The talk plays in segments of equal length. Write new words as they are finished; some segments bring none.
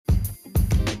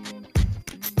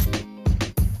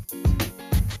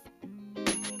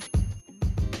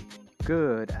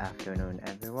Good afternoon,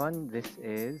 everyone. This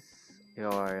is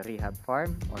your rehab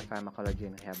farm or pharmacology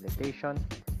and rehabilitation.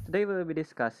 Today we'll be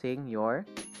discussing your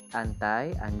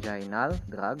anti-anginal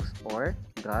drugs or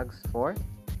drugs for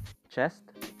chest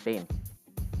pain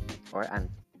or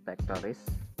pectoris,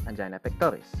 angina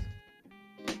pectoris.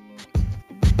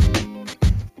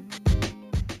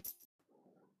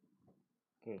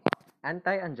 Okay,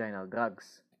 anti-anginal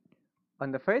drugs.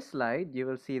 On the first slide, you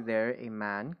will see there a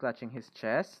man clutching his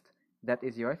chest. That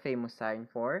is your famous sign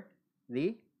for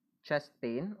the chest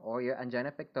pain or your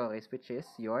angina pectoris, which is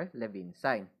your Levine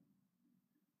sign.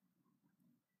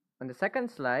 On the second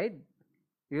slide,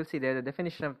 you'll see there the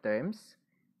definition of terms.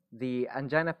 The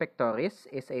angina pectoris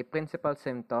is a principal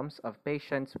symptoms of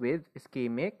patients with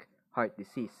ischemic heart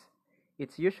disease.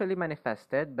 It's usually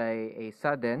manifested by a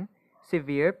sudden,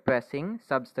 severe pressing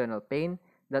substernal pain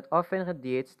that often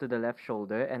radiates to the left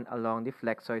shoulder and along the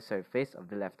flexor surface of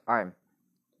the left arm.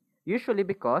 Usually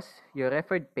because your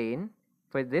referred pain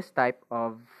for this type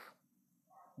of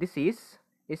disease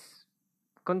is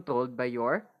controlled by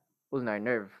your ulnar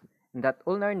nerve. And that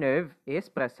ulnar nerve is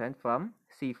present from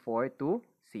C4 to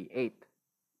C8.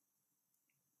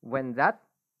 When that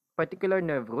particular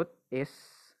nerve root is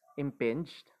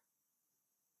impinged,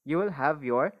 you will have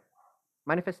your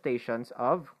manifestations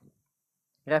of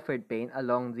referred pain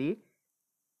along the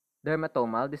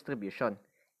dermatomal distribution.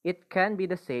 It can be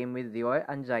the same with your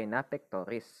angina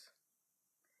pectoris.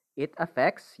 It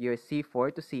affects your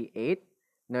C4 to C8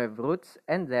 nerve roots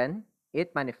and then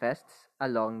it manifests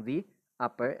along the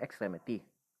upper extremity.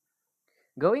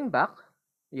 Going back,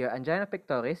 your angina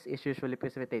pectoris is usually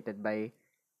precipitated by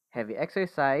heavy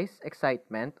exercise,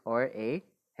 excitement, or a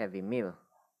heavy meal.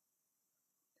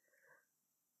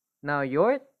 Now,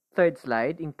 your third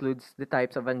slide includes the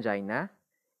types of angina.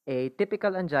 A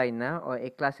typical angina or a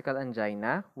classical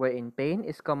angina wherein pain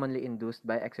is commonly induced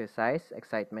by exercise,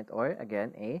 excitement, or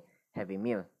again, a heavy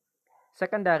meal.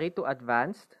 Secondary to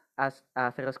advanced as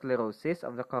atherosclerosis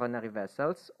of the coronary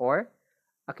vessels or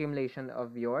accumulation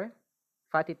of your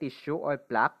fatty tissue or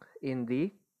plaque in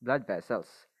the blood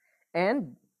vessels.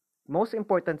 And most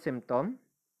important symptom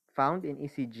found in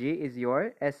ECG is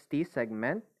your ST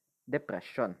segment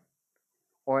depression.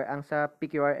 Or ang sa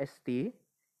PQRST,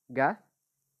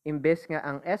 imbes nga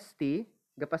ang ST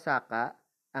gapasaka,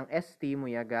 ang ST mo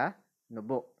ga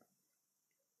nubo.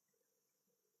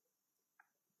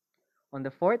 On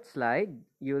the fourth slide,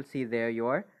 you'll see there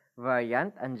your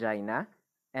variant angina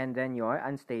and then your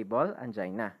unstable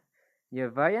angina. Your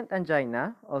variant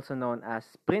angina, also known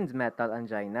as Prinzmetal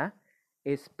angina,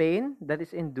 is pain that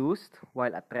is induced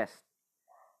while at rest.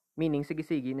 Meaning,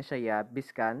 sige-sige na siya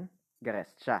biskan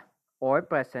garest siya or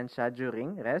present siya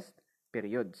during rest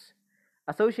periods.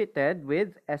 Associated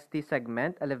with ST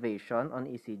segment elevation on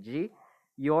ECG,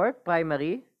 your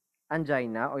primary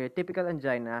angina or your typical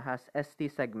angina has ST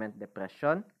segment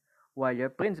depression, while your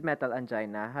Prinzmetal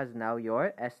angina has now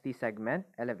your ST segment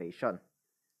elevation.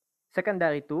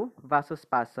 Secondary to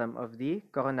vasospasm of the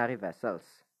coronary vessels.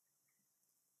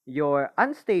 Your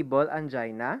unstable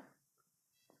angina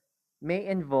may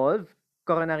involve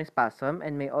coronary spasm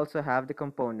and may also have the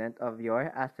component of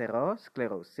your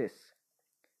atherosclerosis.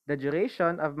 The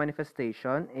duration of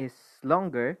manifestation is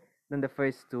longer than the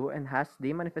first two and has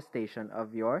the manifestation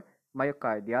of your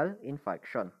myocardial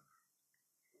infarction.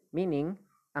 Meaning,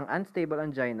 ang unstable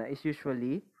angina is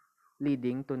usually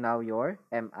leading to now your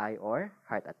MI or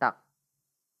heart attack.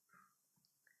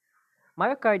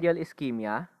 Myocardial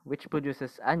ischemia, which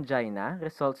produces angina,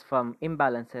 results from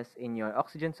imbalances in your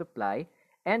oxygen supply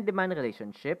and demand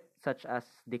relationship, such as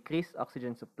decreased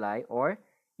oxygen supply or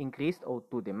increased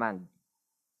O2 demand.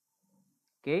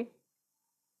 Okay?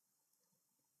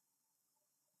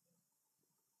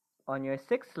 On your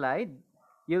sixth slide,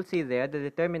 you'll see there the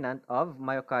determinant of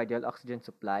myocardial oxygen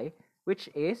supply,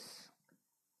 which is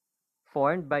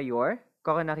formed by your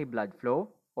coronary blood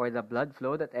flow or the blood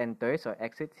flow that enters or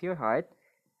exits your heart,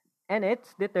 and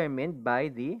it's determined by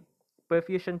the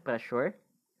perfusion pressure,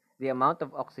 the amount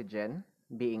of oxygen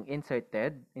being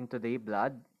inserted into the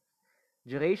blood,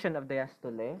 duration of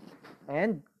diastole,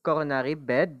 and coronary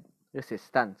bed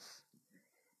resistance.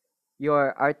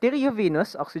 Your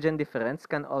arteriovenous oxygen difference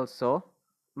can also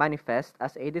manifest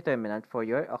as a determinant for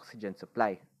your oxygen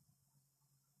supply.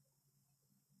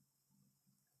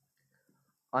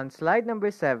 On slide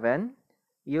number 7,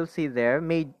 you'll see there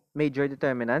major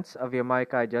determinants of your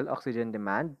myocardial oxygen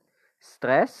demand,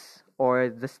 stress or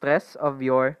the stress of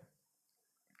your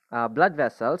blood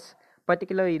vessels,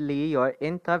 particularly your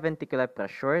intraventricular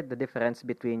pressure, the difference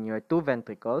between your two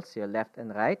ventricles, your left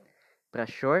and right,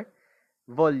 pressure,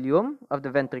 volume of the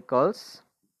ventricles,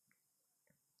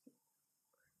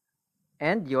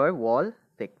 and your wall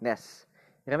thickness.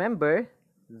 Remember,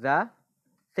 the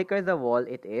thicker the wall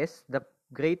it is, the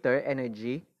greater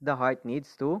energy the heart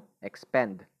needs to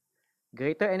expend.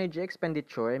 Greater energy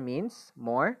expenditure means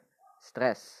more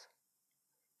stress.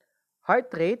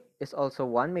 Heart rate is also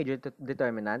one major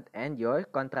determinant and your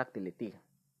contractility.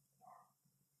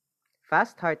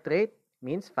 Fast heart rate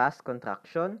means fast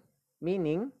contraction,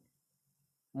 meaning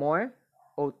more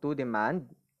O2 demand,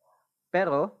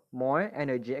 pero more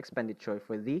energy expenditure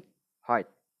for the heart.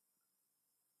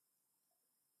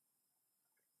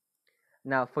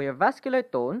 Now, for your vascular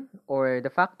tone, or the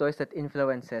factors that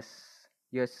influences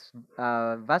your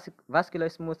vascular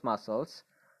smooth muscles,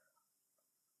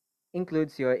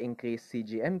 includes your increased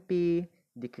CGMP,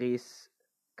 decreased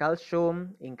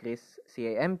calcium, increased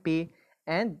CAMP,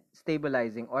 and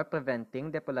stabilizing or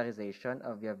preventing depolarization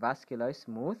of your vascular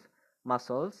smooth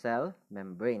muscle cell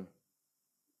membrane.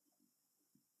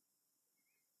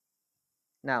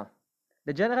 Now,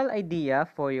 the general idea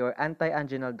for your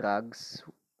anti-anginal drugs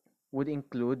would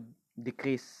include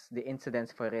decrease the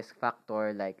incidence for risk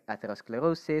factor like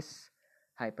atherosclerosis,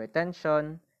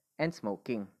 hypertension, and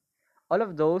smoking. All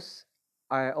of those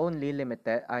are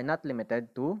not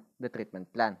limited to the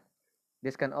treatment plan.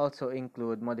 This can also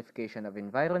include modification of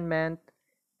environment,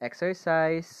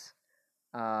 exercise,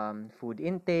 food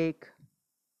intake.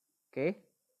 Okay.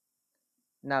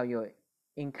 Now, your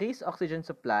increased oxygen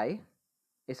supply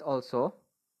is also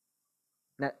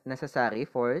necessary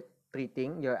for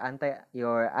treating your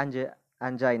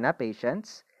angina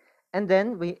patients. And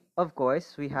then we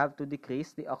have to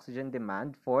decrease the oxygen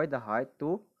demand for the heart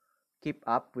to keep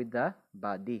up with the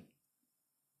body.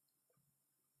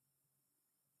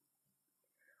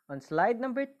 On slide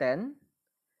number 10,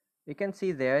 you can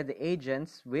see there the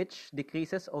agents which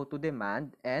decreases O2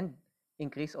 demand and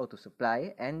increase O2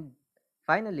 supply, and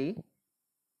finally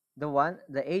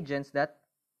the agents that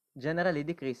generally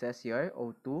decreases your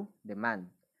O2 demand.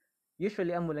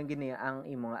 Usually amo lang gini ang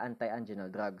imong anti-anginal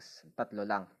drugs, tatlo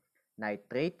lang.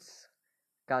 Nitrates,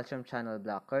 calcium channel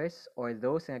blockers, or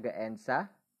those nga ga-end sa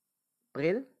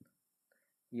pril,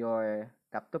 your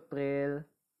captopril,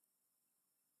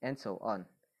 and so on.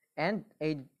 And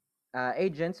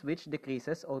agents which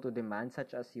decreases O2 demand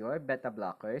such as your beta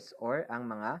blockers or ang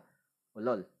mga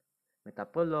ulol.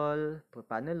 Metoprolol,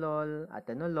 propranolol,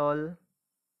 atenolol.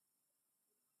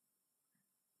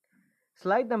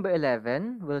 Slide number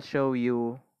 11 will show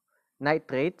you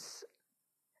nitrates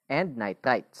and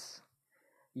nitrites.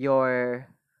 Your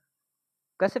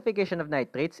classification of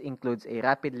nitrates includes a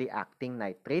rapidly acting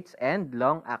nitrates and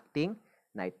long-acting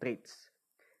nitrates.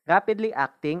 Rapidly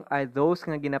acting are those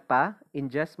nga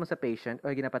ginapa-ingest mo sa patient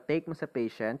or ginapa-take mo sa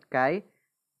patient kay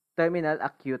terminal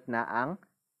acute na ang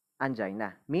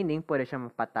angina, meaning pwede siya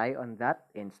mapatay on that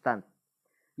instant.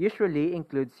 Usually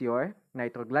includes your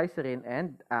nitroglycerin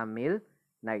and amyl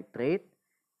nitrate,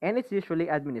 and it's usually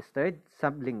administered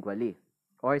sublingually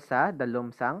or sa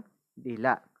dalom sang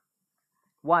dila.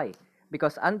 Why?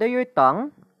 Because under your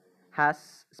tongue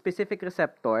has specific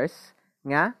receptors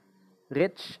nga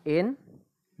rich in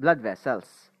blood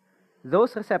vessels.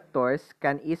 Those receptors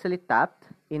can easily tap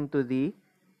into the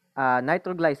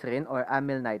nitroglycerin or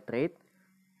amyl nitrate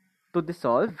to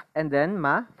dissolve and then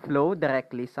ma-flow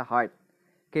directly sa heart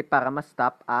kay para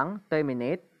ma-stop ang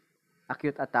terminate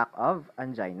acute attack of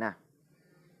angina.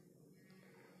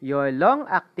 Your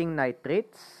long-acting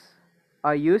nitrates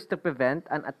are used to prevent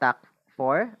an attack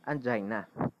for angina.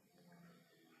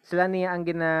 Sila niya ang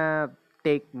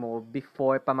gina-take mo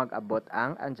before pa mag-abot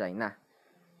ang angina.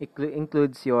 It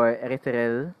includes your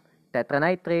erythryl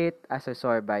tetranitrate,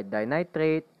 azosorbide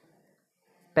dinitrate,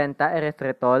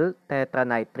 pentaerythritol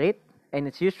tetranitrate, and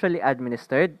it's usually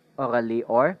administered orally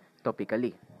or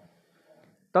topically.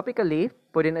 Topically,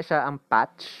 pwede na siya ang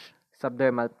patch,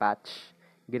 subdermal patch,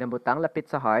 ginabutang lapit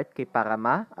sa heart kay para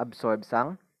ma-absorb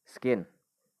sang skin.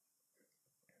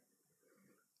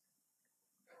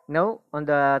 Now, on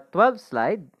the 12th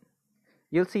slide,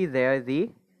 you'll see there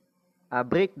the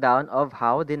breakdown of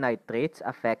how the nitrates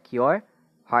affect your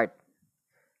heart.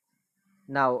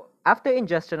 Now, after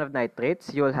ingestion of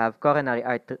nitrates, you'll have coronary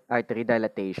artery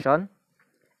dilatation,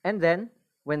 and then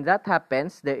when that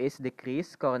happens, there is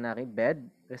decreased coronary bed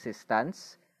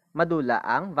resistance, madula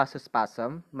ang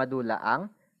vasospasm, madula ang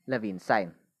Levine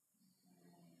sign.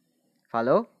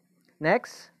 Follow?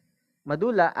 Next,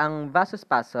 madula ang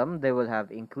vasospasm, they will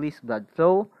have increased blood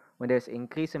flow. When there's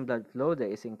increase in blood flow, there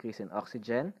is increase in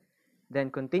oxygen. Then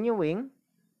continuing,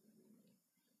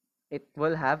 it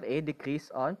will have a decrease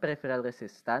on peripheral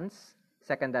resistance,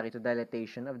 secondary to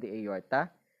dilatation of the aorta.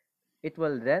 It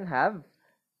will then have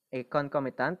a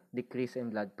concomitant decrease in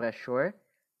blood pressure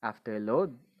after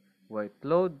load.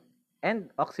 workload, and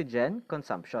oxygen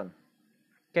consumption.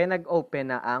 Kaya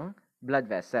nag-open na ang blood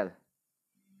vessel.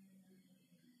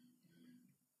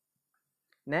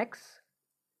 Next,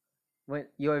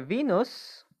 your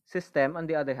venous system, on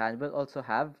the other hand, will also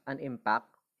have an impact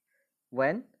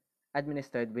when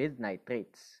administered with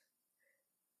nitrates.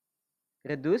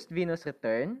 Reduced venous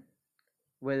return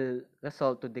will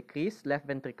result to decreased left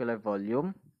ventricular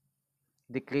volume,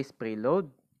 decreased preload,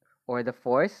 or the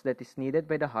force that is needed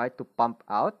by the heart to pump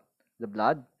out the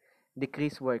blood,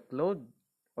 decreased workload,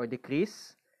 or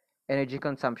decrease energy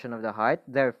consumption of the heart,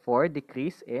 therefore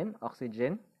decrease in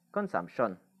oxygen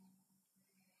consumption.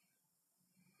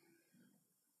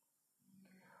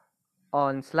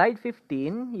 On slide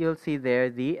 15, you'll see there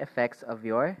the effects of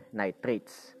your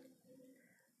nitrates.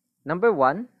 Number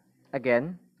 1,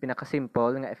 again,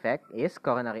 pinakasimple nga effect is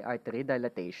coronary artery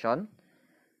dilatation.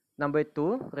 Number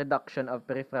 2, reduction of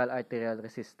peripheral arterial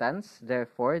resistance,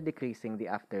 therefore decreasing the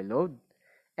afterload.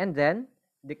 And then,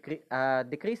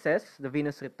 decreases the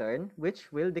venous return,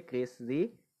 which will decrease the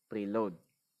preload.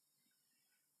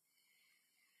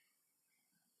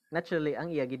 Naturally, ang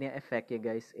iya gini effect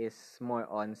guys is more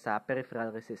on sa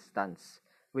peripheral resistance,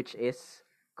 which is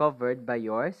covered by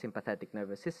your sympathetic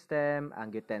nervous system,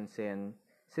 angiotensin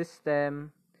system,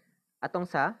 atong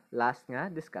sa last nga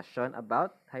discussion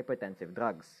about hypertensive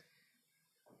drugs.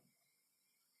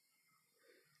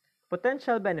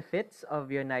 Potential benefits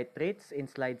of your nitrates in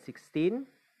slide 16.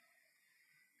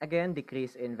 Again,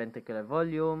 decrease in ventricular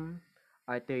volume,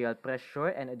 arterial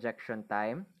pressure, and ejection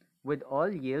time would all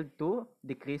yield to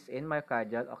decrease in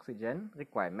myocardial oxygen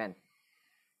requirement.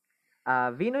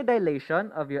 Venodilation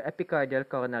of your epicardial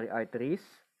coronary arteries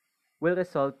will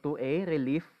result to a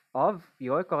relief of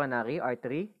your coronary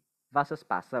artery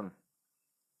vasospasm.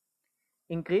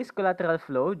 Increased collateral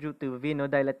flow due to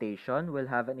venodilatation will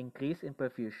have an increase in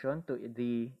perfusion to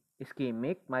the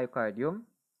ischemic myocardium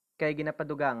kay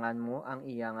ginapadugangan mo ang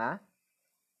iya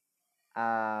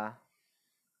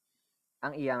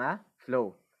nga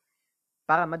flow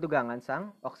para madugangan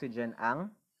sang oxygen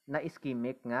ang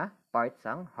na-ischemic nga part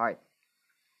sang heart.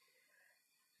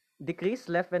 Decreased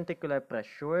left ventricular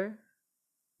pressure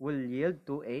will yield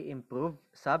to a improved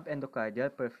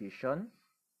subendocardial perfusion.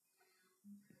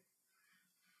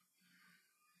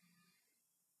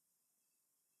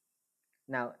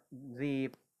 Now,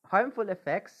 the harmful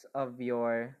effects of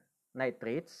your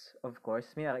nitrates, of course,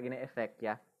 may gina-effect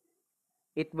ya.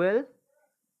 It will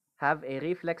have a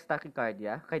reflex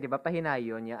tachycardia, kay di ba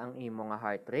pahinayon niya ang imo nga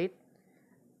heart rate,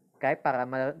 kay para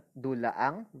madula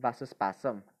ang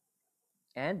vasospasm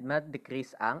and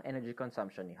ma-decrease ang energy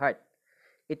consumption ni heart.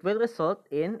 It will result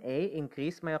in a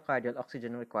increased myocardial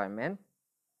oxygen requirement.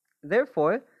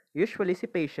 Therefore, usually si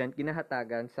patient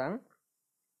ginahatagan sang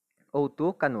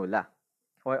O2 cannula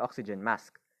or oxygen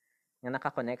mask nga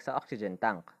nakakonect sa oxygen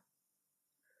tank.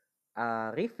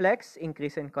 Reflex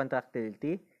increase in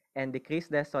contractility and decreased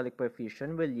diastolic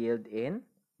perfusion will yield in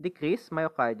decreased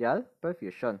myocardial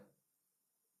perfusion.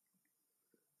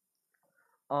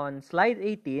 On slide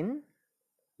 18,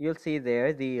 you'll see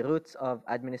there the routes of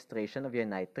administration of your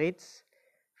nitrates.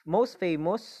 Most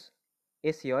famous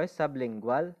is your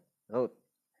sublingual route.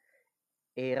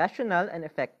 A rational and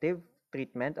effective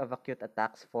treatment of acute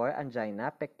attacks for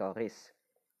angina pectoris.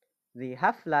 The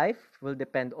half-life will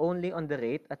depend only on the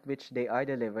rate at which they are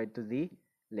delivered to the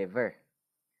liver.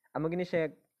 Amo gini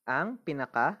siya ang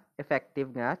pinaka-effective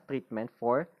nga treatment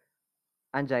for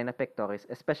angina pectoris,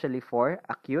 especially for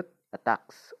acute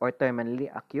attacks or terminally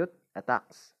acute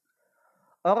attacks.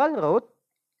 Oral route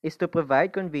is to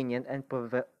provide convenient and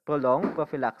prolonged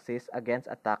prophylaxis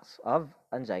against attacks of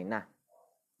angina.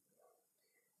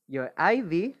 Your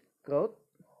IV route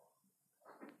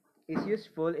is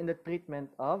useful in the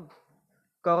treatment of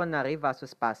coronary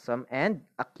vasospasm and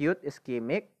acute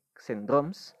ischemic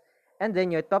syndromes. And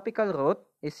then your topical route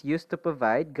is used to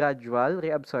provide gradual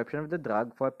reabsorption of the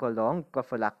drug for prolonged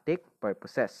prophylactic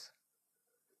purposes.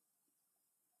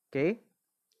 Okay?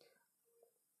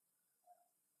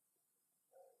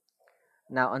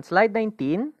 Now, on slide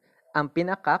 19, ang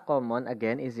pinaka-common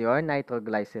again is your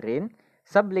nitroglycerin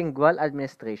sublingual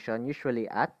administration, usually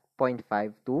at 0.5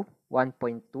 to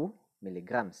 1.2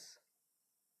 milligrams.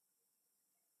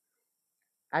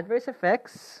 Adverse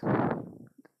effects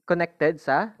connected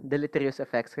sa deleterious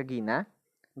effects kagina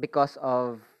because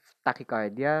of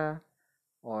tachycardia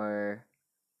or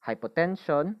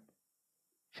hypotension.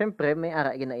 Syempre, may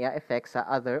ara ginaya effects sa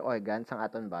other organs ng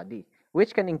aton body,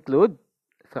 which can include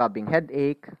throbbing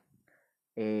headache,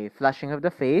 a flushing of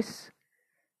the face,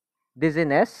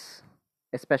 dizziness,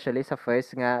 especially sa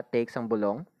first nga take sang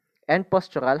bulong, and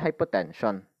postural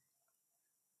hypotension.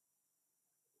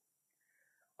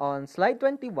 On slide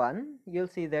 21, you'll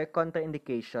see there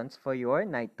contraindications for your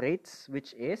nitrates,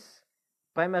 which is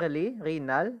primarily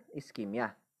renal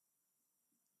ischemia.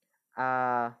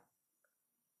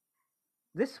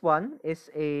 This one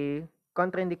is a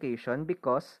contraindication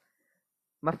because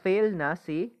ma-fail na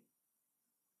si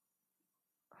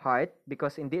heart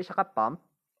because hindi siya ka-pump,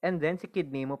 and then si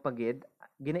kidney mo pagid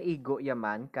ginaigo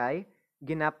yaman kay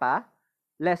ginapa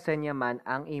lessen yaman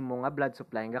ang imo nga blood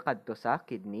supply nga kadto sa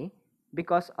kidney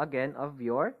because again of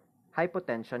your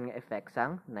hypotension nga effect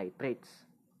sang nitrates.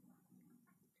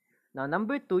 Now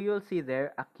number 2, you'll see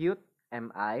there acute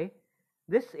MI.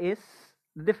 This is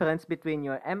the difference between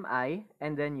your MI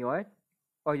and then your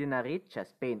ordinary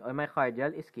chest pain or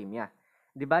myocardial ischemia.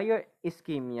 Diba your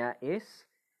ischemia is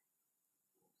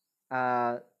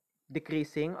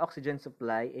decreasing oxygen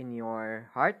supply in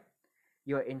your heart.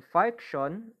 Your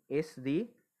infarction is the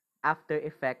after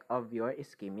effect of your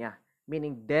ischemia.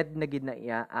 Meaning dead na gid na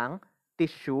iya ang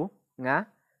tissue nga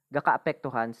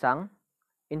gakaapektuhan sang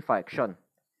infarction.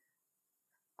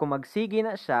 Kung magsigi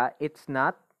na siya, it's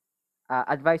not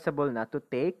advisable na to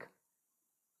take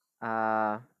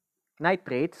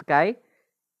nitrates kay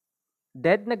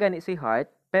dead na gani si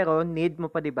heart pero need mo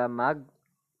pa diba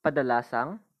magpadala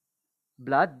sang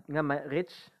blood nga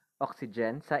rich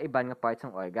oxygen sa iban nga parts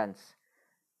ng organs.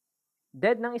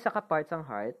 Dead ng isa ka parts ng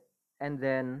heart and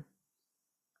then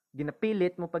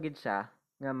ginapilit mo pagid siya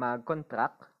nga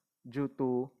mag-contract due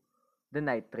to the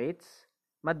nitrates,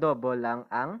 madobo lang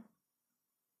ang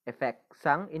effect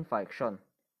sang infarction.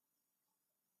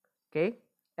 Okay?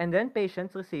 And then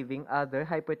patients receiving other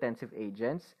hypertensive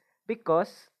agents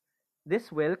because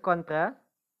this will counter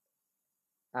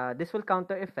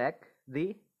effect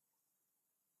the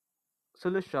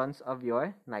solutions of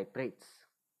your nitrates.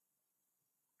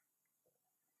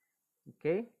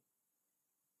 Okay?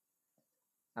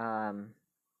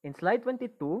 In slide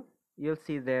 22, you'll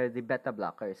see there the beta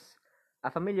blockers.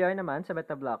 Familiar naman sa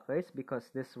beta blockers because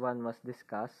this one was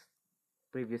discussed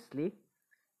previously.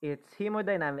 Its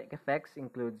hemodynamic effects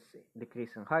includes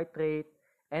decreasing heart rate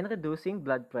and reducing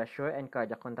blood pressure and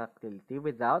cardiac contractility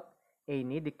without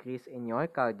any decrease in your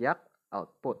cardiac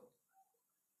output.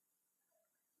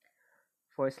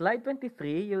 For slide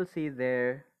 23, you'll see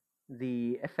there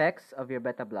the effects of your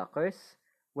beta blockers.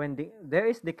 When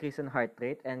there is decrease in heart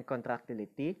rate and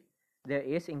contractility, there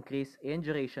is increase in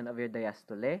duration of your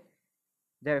diastole,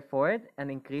 therefore, an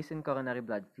increase in coronary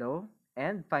blood flow,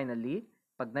 and finally,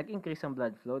 pag nag-increase ang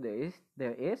blood flow,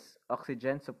 there is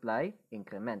oxygen supply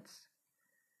increments.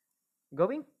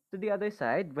 Going to the other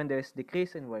side, when there is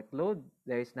decrease in workload,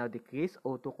 there is now decreased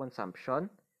O2 consumption,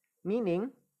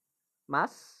 meaning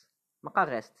mas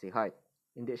makarest si heart.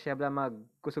 Hindi siya bla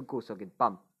magkusog-kusog in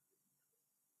pump.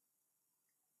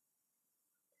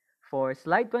 For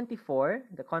slide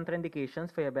 24, the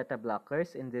contraindications for your beta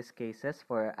blockers in these cases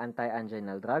for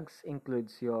anti-anginal drugs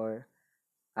includes your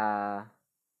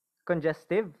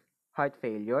congestive heart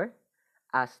failure,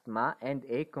 asthma, and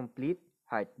a complete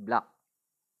heart block,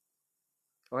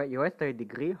 or your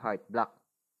third-degree heart block.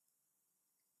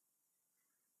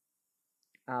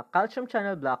 Calcium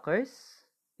channel blockers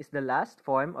is the last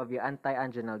form of your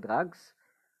anti-anginal drugs,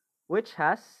 which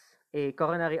has a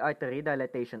coronary artery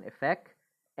dilatation effect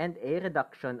and a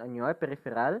reduction on your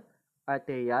peripheral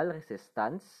arterial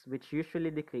resistance, which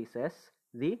usually decreases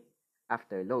the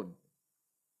afterload.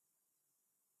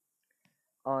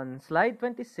 On slide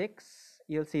 26,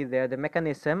 you'll see there the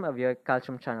mechanism of your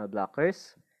calcium channel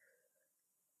blockers.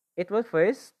 It will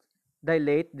first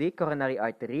dilate the coronary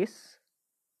arteries,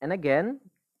 and again,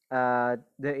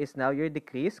 there is now your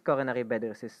decreased coronary bed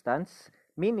resistance,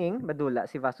 meaning madula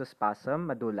si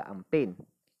vasospasm, madula ang pain.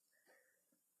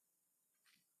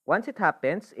 Once it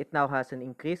happens, it now has an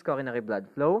increased coronary blood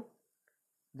flow,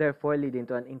 therefore leading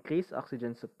to an increased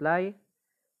oxygen supply.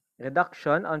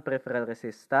 Reduction on peripheral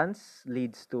resistance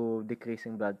leads to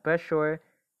decreasing blood pressure,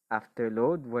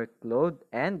 afterload, workload,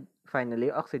 and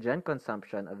finally oxygen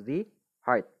consumption of the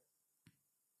heart.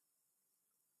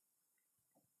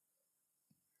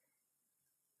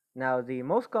 Now, the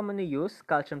most commonly used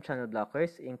calcium channel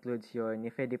blockers includes your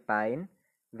nifedipine,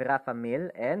 verapamil,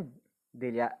 and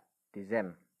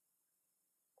diltiazem.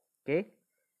 Okay,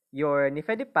 your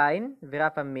nifedipine,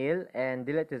 verapamil, and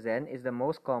diltiazem is the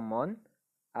most common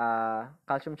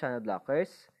calcium channel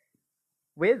blockers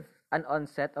with an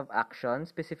onset of action.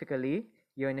 Specifically,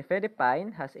 your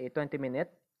nifedipine has a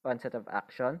 20-minute onset of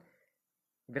action,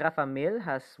 verapamil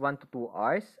has 1 to 2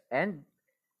 hours, and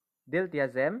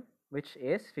diltiazem, which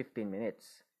is 15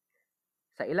 minutes.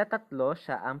 Sa ila tatlo,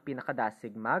 siya ang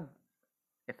pinakadasig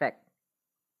mag-effect.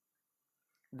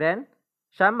 Then,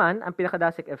 siya man ang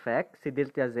pinakadasig effect, si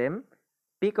diltiazem,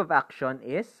 Peak of action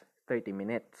is 30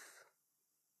 minutes.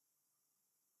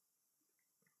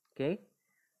 Okay?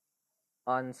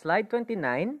 On slide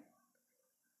 29,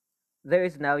 there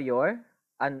is now your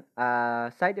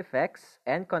side effects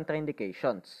and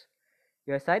contraindications.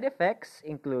 Your side effects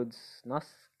includes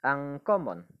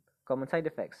common side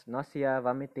effects: nausea,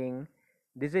 vomiting,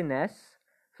 dizziness,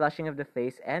 flushing of the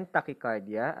face, and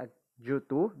tachycardia due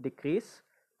to decreased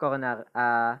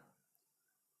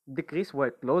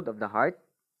workload of the heart,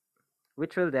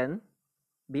 which will then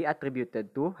be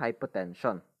attributed to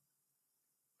hypotension.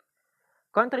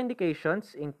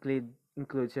 Contraindications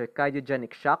includes your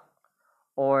cardiogenic shock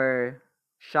or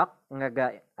shock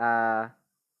nga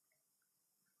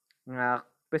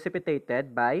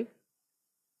precipitated by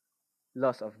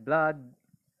loss of blood,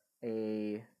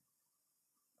 a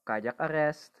cardiac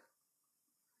arrest.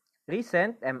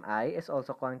 Recent MI is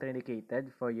also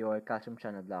contraindicated for your calcium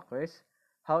channel blockers,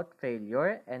 heart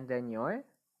failure, and then your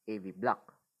AV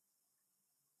block.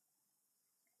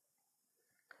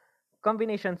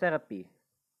 Combination therapy.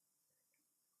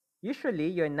 Usually,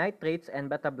 your nitrates and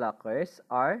beta blockers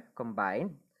are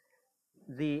combined.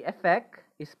 The effect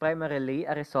is primarily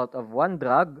a result of one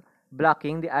drug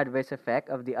blocking the adverse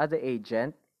effect of the other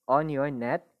agent on your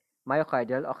net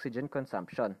myocardial oxygen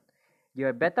consumption.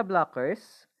 Your beta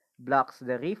blockers blocks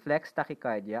the reflex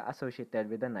tachycardia associated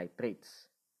with the nitrates.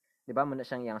 Diba muna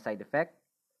siyang iyang side effect?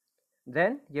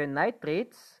 Then, your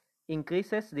nitrates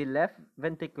increases the left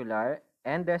ventricular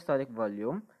and diastolic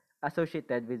volume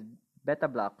associated with beta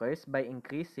blockers by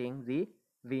increasing the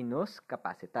venous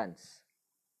capacitance.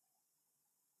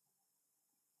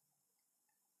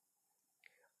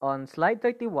 On slide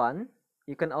 31,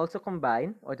 you can also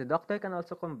combine, or the doctor can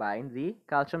also combine, the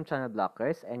calcium channel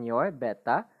blockers and your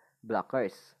beta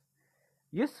blockers.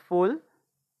 Useful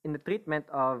in the treatment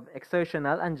of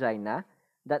exertional angina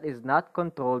that is not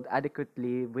controlled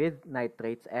adequately with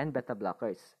nitrates and beta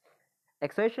blockers.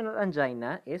 Exertional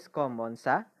angina is common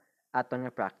sa aton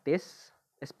nga practice,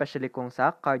 especially kung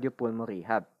sa cardiopulmonary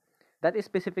rehab. That is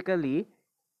specifically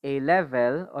a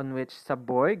level on which sa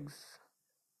Borg's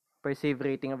perceived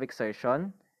rating of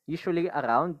exertion, usually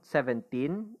around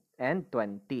 17 and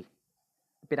 20.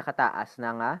 Pinakataas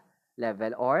na nga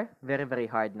level or very, very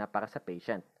hard na para sa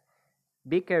patient.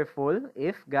 Be careful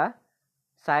if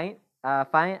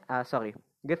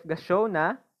if ga show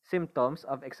na symptoms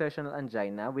of exertional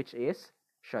angina, which is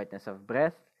shortness of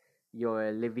breath,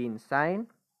 your Levine sign,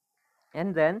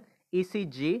 and then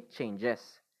ECG changes.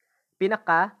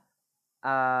 Pinaka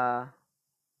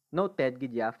noted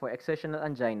gidya for exertional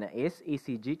angina is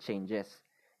ECG changes.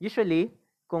 Usually,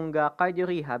 kung ga cardio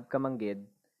rehab ka manggid,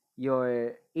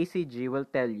 your ECG will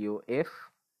tell you if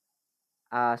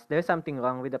there's something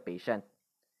wrong with the patient.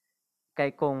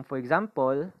 Kay kung, for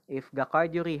example, if ga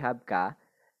cardio rehab ka,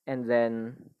 and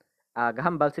then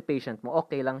gahambal si patient mo,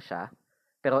 okay lang siya,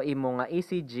 pero imo nga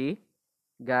ECG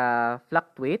ga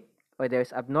fluctuate or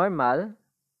there's abnormal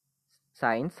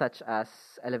signs such as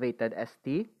elevated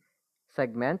ST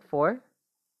segment for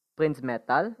Prince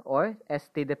metal or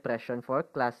ST depression for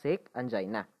classic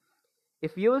angina.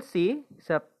 If you will see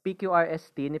sa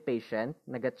PQRST ni patient,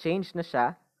 naga-change na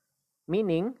siya,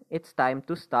 meaning it's time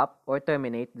to stop or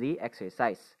terminate the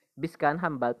exercise. Biskan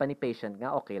hambal pa ni patient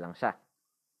nga okay lang siya.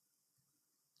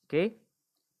 Okay?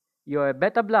 Your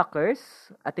beta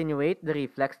blockers attenuate the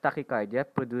reflex tachycardia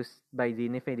produced by the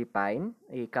nifedipine,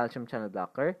 a calcium channel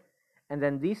blocker, and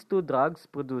then these two drugs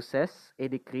produces a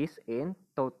decrease in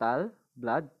total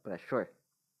blood pressure.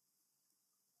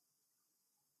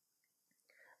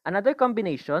 Another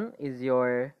combination is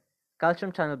your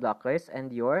calcium channel blockers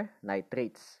and your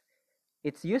nitrates.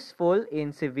 It's useful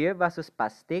in severe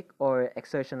vasospastic or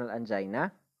exertional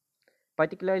angina,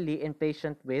 particularly in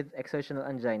patients with exertional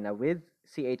angina with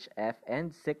CHF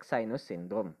and sick sinus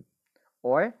syndrome,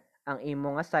 or ang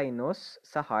imo nga sinus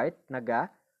sa heart irregularly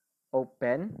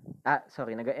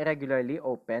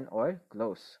open or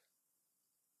close.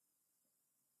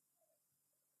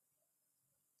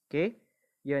 Okay?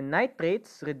 Your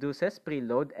nitrates reduces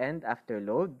preload and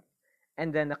afterload,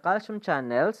 and then the calcium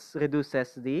channels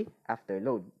reduces the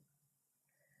afterload.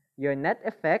 Your net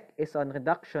effect is on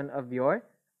reduction of your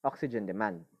oxygen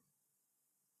demand.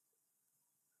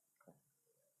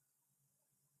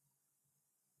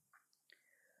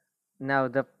 Now,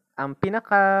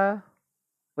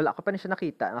 wala ko pa na siya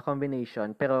nakita na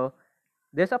combination, pero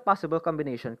there's a possible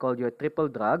combination called your triple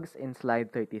drugs in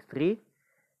slide 33,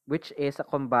 which is a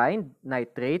combined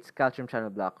nitrates, calcium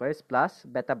channel blockers, plus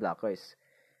beta blockers.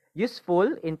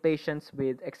 Useful in patients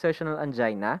with exertional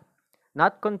angina,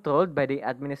 not controlled by the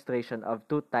administration of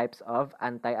two types of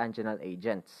anti-anginal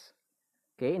agents.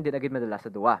 Okay, hindi na gid madala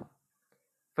sa duwa.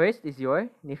 First is your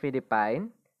nifedipine,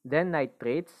 then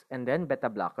nitrates, and then beta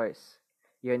blockers.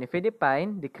 Your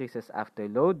nifedipine decreases after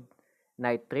load,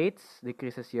 nitrates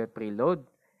decreases your preload,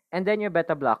 and then your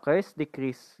beta blockers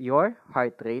decrease your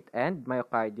heart rate and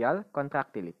myocardial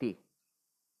contractility.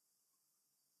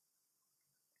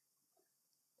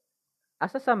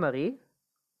 As a summary,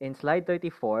 in slide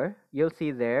 34, you'll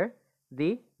see there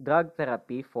the drug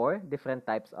therapy for different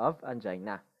types of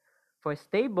angina. For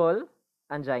stable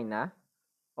angina,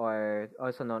 or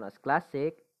also known as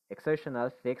classic,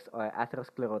 exertional, fixed, or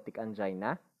atherosclerotic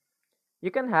angina, you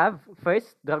can have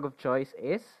first drug of choice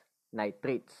is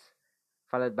nitrates,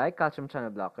 followed by calcium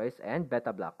channel blockers and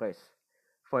beta blockers.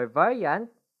 For variant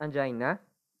angina,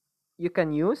 you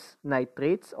can use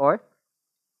nitrates or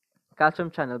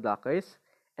calcium channel blockers.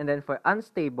 And then for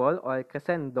unstable or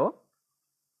crescendo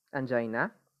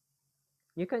angina,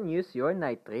 you can use your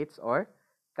nitrates or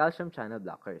calcium channel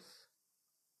blockers.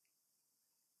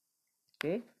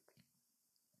 Okay,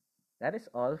 that is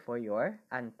all for your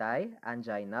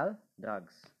anti-anginal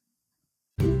drugs.